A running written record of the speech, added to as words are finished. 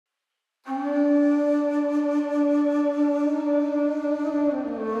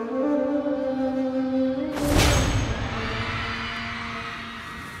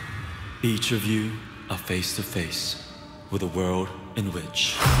Each of you are face to face with a world in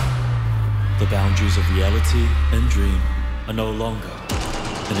which the boundaries of reality and dream are no longer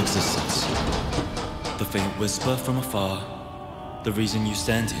in existence. The faint whisper from afar, the reason you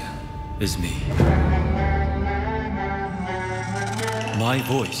stand here is me. My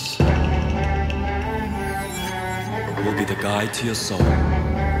voice will be the guide to your soul.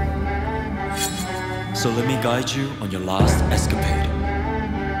 So let me guide you on your last escapade.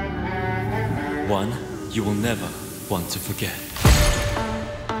 One you will never want to forget.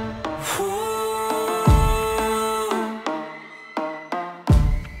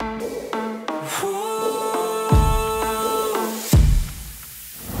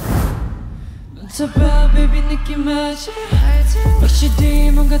 눈쳐봐 baby 느낌 알지?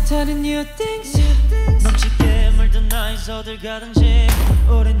 확실히 뭔가 다른 new things 넘치게 물든 나의 서들 가든지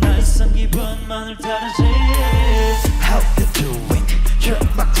우린 나의 선 기분만을 다르지 How you doing? You're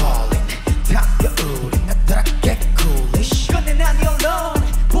my calling 다가오린 나답게 coolish 근데 난 alone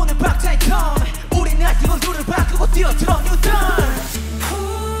보는 박자의 톤 우린 날뛰고 눈을 바꾸고 뛰어들어 new dawn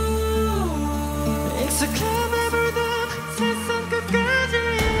익숙한 rhythm 세상 끝까지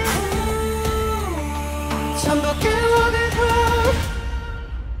천국의 원을 봐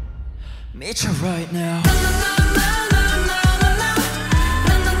미쳐 right now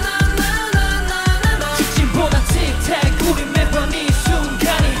직진보다 TIC TAC 우리 매번 이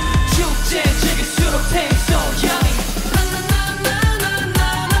순간이 축제 즐길수록 taste so yummy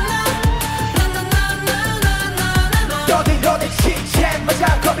떠들어내 칭찬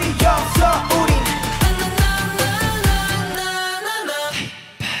맞아 겁이 없어 우린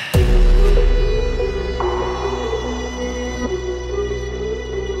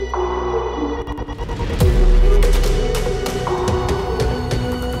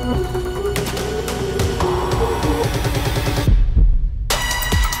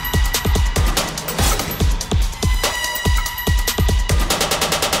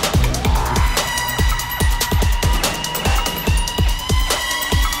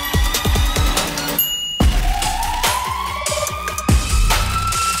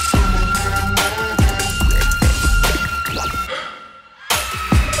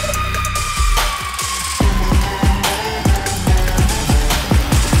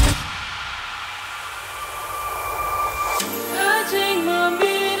아직 맘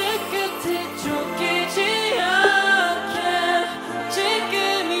미래 끝에 쫓기지 않게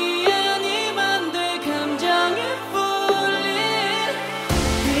지금이 아니면 돼 감정에 풀린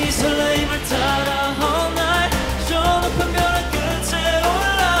이 설레임을 따라 all night 저 높은 벼랑 끝에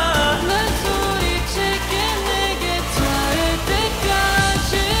올라 난 소리칠게 내게 닿을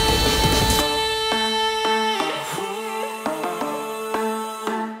때까지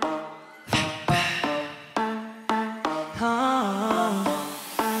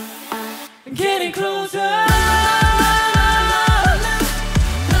Getting closer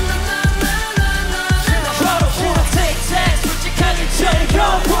서로 울어 TIC TAC 솔직하게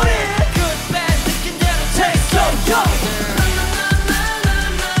즐겨보리 Good bad 느낀 대로 taste so yummy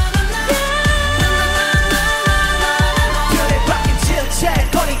별에 바뀐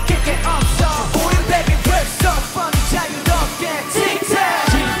질책 거리 깊게 없어 우린 baby we're so funny 자유롭게 TIC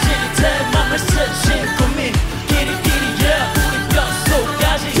TAC 찌릿찌릿해 맘을 스친 고민 끼리끼리야 우리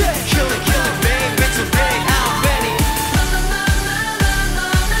뼛속까지 Kill it baby today I'm ready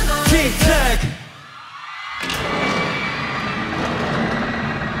TIC TAC